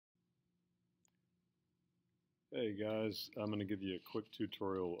Hey guys, I'm going to give you a quick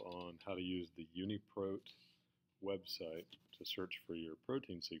tutorial on how to use the UniProt website to search for your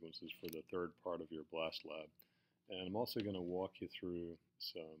protein sequences for the third part of your BLAST lab. And I'm also going to walk you through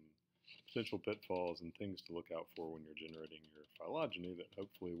some potential pitfalls and things to look out for when you're generating your phylogeny that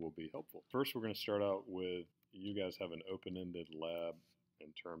hopefully will be helpful. First, we're going to start out with you guys have an open-ended lab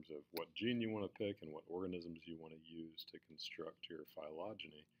in terms of what gene you want to pick and what organisms you want to use to construct your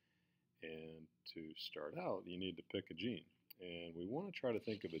phylogeny. And to start out, you need to pick a gene. And we want to try to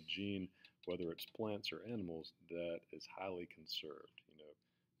think of a gene, whether it's plants or animals, that is highly conserved.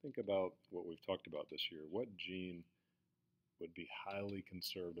 Think about what we've talked about this year. What gene would be highly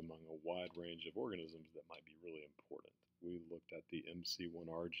conserved among a wide range of organisms that might be really important? We looked at the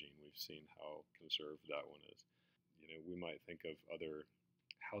MC1R gene. We've seen how conserved that one is. We might think of other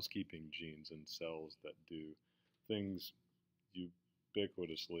housekeeping genes in cells that do things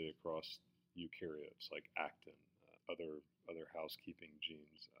ubiquitously across eukaryotes, like actin, other housekeeping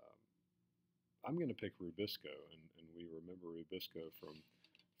genes. I'm going to pick Rubisco, and we remember Rubisco from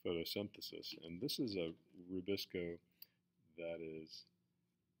photosynthesis. And this is a Rubisco that is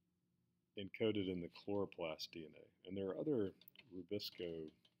encoded in the chloroplast DNA. And there are other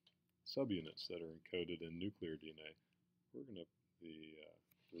Rubisco subunits that are encoded in nuclear DNA. We're going to the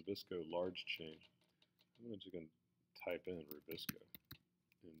Rubisco large chain. I'm just going to type in Rubisco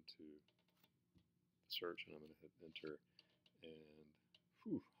into the search, and I'm going to hit enter, and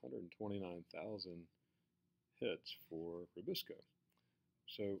 129,000 hits for Rubisco.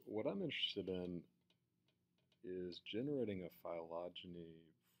 So what I'm interested in is generating a phylogeny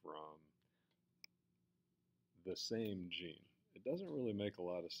from the same gene. It doesn't really make a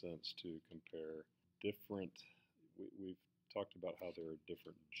lot of sense to compare different, we've talked about how there are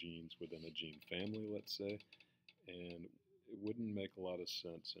different genes within a gene family, let's say, and it wouldn't make a lot of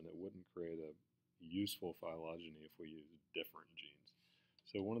sense, and it wouldn't create a useful phylogeny if we use different genes.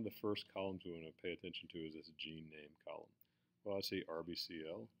 So one of the first columns we want to pay attention to is this gene name column. Well, I see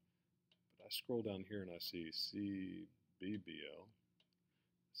RBCL, but I scroll down here and I see CBBL,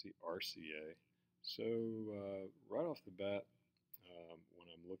 I see RCA. So right off the bat, when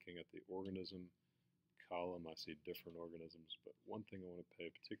I'm looking at the organism column, I see different organisms, but one thing I want to pay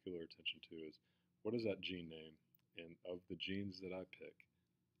particular attention to is what is that gene name? And of the genes that I pick,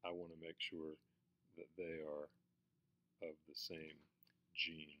 I want to make sure that they are of the same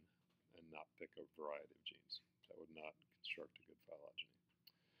gene and not pick a variety of genes. That would not construct a good phylogeny.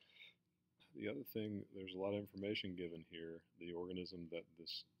 The other thing, there's a lot of information given here, the organism that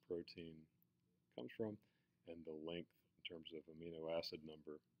this protein comes from, and the length in terms of amino acid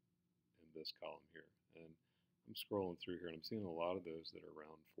number in this column here. And I'm scrolling through here and I'm seeing a lot of those that are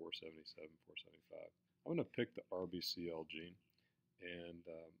around 477, 475. I'm going to pick the RBCL gene, and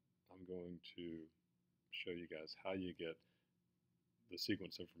I'm going to show you guys how you get the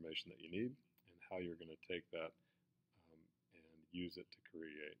sequence information that you need and how you're going to take that and use it to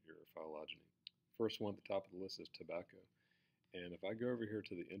create your phylogeny. First one at the top of the list is tobacco. And if I go over here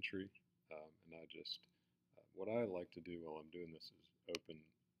to the entry, and I just, what I like to do while I'm doing this is open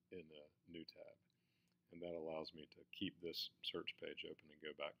in a new tab. And that allows me to keep this search page open and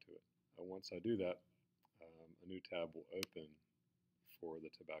go back to it. Once I do that, a new tab will open for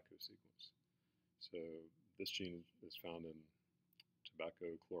the tobacco sequence. So this gene is found in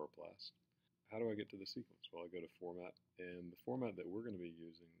tobacco chloroplast. How do I get to the sequence? Well, I go to Format, and the format that we're going to be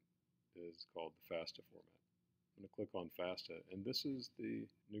using is called the FASTA format. I'm going to click on FASTA, and this is the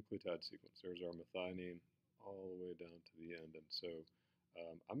nucleotide sequence. There's our methionine all the way down to the end. And so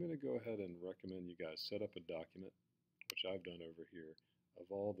I'm going to go ahead and recommend you guys set up a document, which I've done over here, of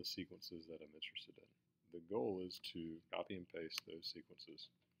all the sequences that I'm interested in. The goal is to copy and paste those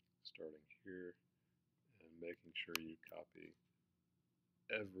sequences, starting here and making sure you copy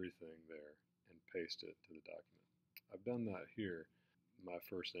everything there and paste it to the document. I've done that here. My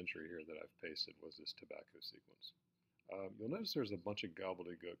first entry here that I've pasted was this tobacco sequence. You'll notice there's a bunch of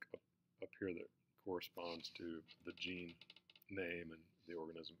gobbledygook up here that corresponds to the gene name and the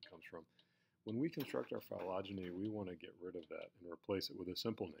organism it comes from. When we construct our phylogeny, we want to get rid of that and replace it with a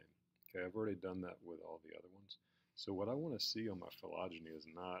simple name. Okay, I've already done that with all the other ones. So what I want to see on my phylogeny is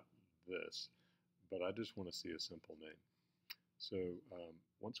not this, but I just want to see a simple name. So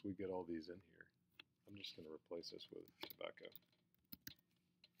once we get all these in here, I'm just going to replace this with tobacco.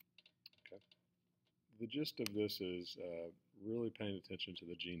 Okay. The gist of this is really paying attention to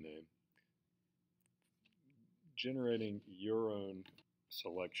the gene name, generating your own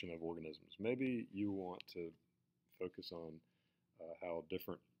selection of organisms. Maybe you want to focus on how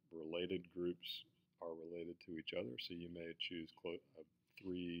different related groups are related to each other, so you may choose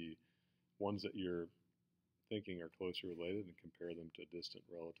 3 ones that you're thinking are closely related and compare them to distant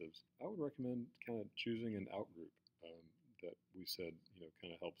relatives, I would recommend kind of choosing an outgroup that we said kind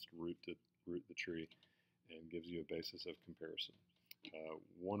of helps root the tree and gives you a basis of comparison.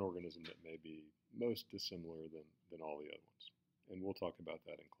 One organism that may be most dissimilar than all the other ones. And we'll talk about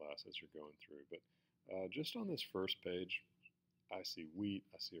that in class as you're going through. But just on this first page, I see wheat,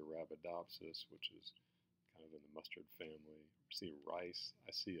 I see Arabidopsis, which is kind of in the mustard family. I see rice,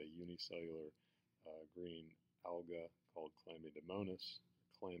 I see a unicellular green alga called Chlamydomonas,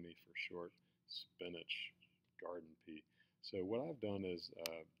 clammy for short, spinach, garden pea. So what I've done is,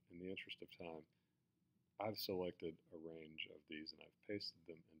 in the interest of time, I've selected a range of these and I've pasted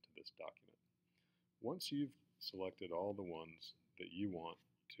them into this document. Once you've selected all the ones that you want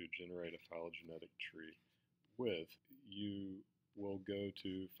to generate a phylogenetic tree with, you will go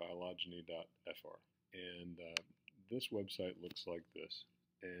to phylogeny.fr. And this website looks like this.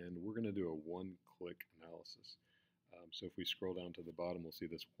 And we're going to do a one-click analysis. So if we scroll down to the bottom, we'll see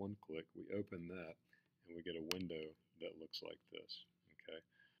this one click. We open that and we get a window that looks like this. Okay,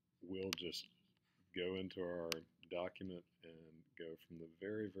 we'll just go into our document and go from the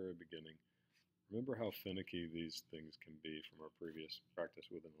very, very beginning. Remember how finicky these things can be from our previous practice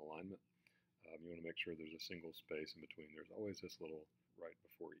with an alignment? You want to make sure there's a single space in between. There's always this little right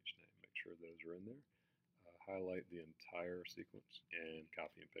before each name. Make sure those are in there. Highlight the entire sequence and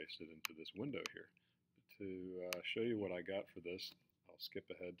copy and paste it into this window here. To show you what I got for this, I'll skip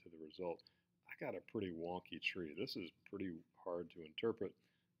ahead to the result. I got a pretty wonky tree. This is pretty hard to interpret.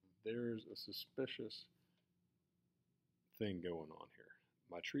 There's a suspicious thing going on here.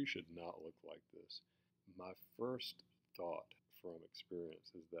 My tree should not look like this. My first thought from experience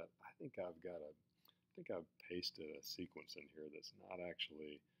is that I think I've pasted a sequence in here that's not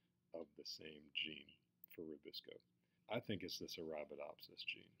actually of the same gene for Rubisco. I think it's this Arabidopsis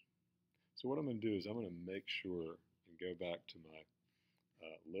gene. So what I'm going to do is I'm going to make sure and go back to my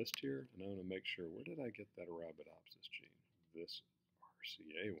list here, and I'm going to make sure, where did I get that Arabidopsis gene? This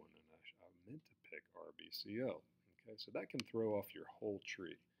RCA one, and I meant to pick RBCO. Okay, so that can throw off your whole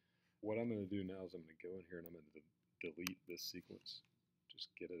tree. What I'm going to do now is I'm going to go in here and I'm going to delete this sequence,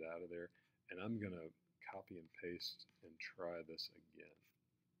 just get it out of there, and I'm going to copy and paste and try this again.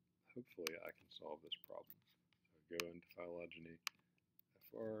 Hopefully I can solve this problem. So go into Phylogeny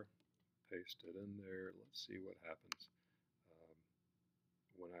FR, paste it in there. Let's see what happens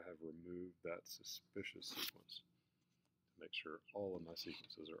when I have removed that suspicious sequence. Make sure all of my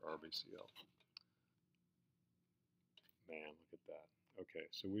sequences are RBCL. Man, look at that. Okay,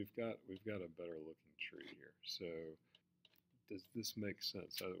 so we've got a better looking tree here. So does this make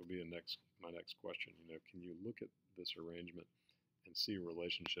sense? That would be my next question. Can you look at this arrangement and see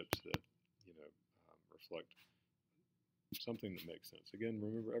relationships that reflect something that makes sense? Again,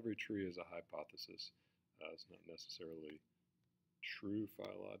 remember, every tree is a hypothesis. It's not necessarily true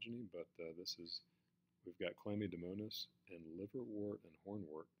phylogeny, but we've got Chlamydomonas and liverwort and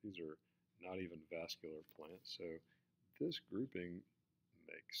hornwort. These are not even vascular plants, so this grouping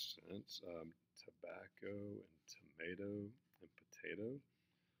makes sense. Tobacco and tomato and potato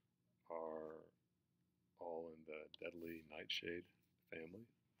are all in the deadly nightshade family,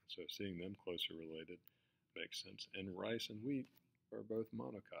 so seeing them closely related makes sense. And rice and wheat are both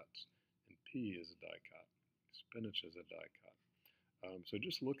monocots, and pea is a dicot. Spinach is a dicot. So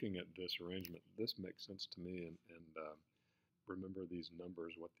just looking at this arrangement, this makes sense to me, and remember these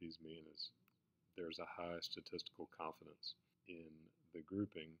numbers. What these mean is there's a high statistical confidence in the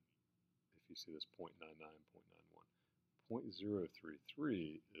grouping. If you see this 0.99, 0.91,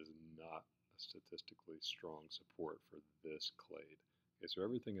 0.033 is not a statistically strong support for this clade. Okay, so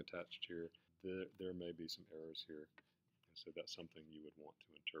everything attached here, there may be some errors here, and so that's something you would want to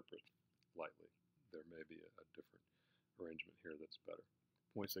interpret lightly. There may be a different arrangement here that's better.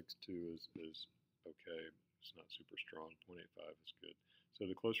 0.62 is okay. It's not super strong. 0.85 is good. So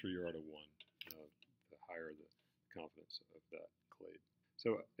the closer you are to 1, the higher the confidence of that clade.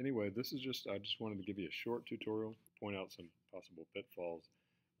 So anyway, I just wanted to give you a short tutorial, point out some possible pitfalls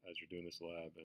as you're doing this lab.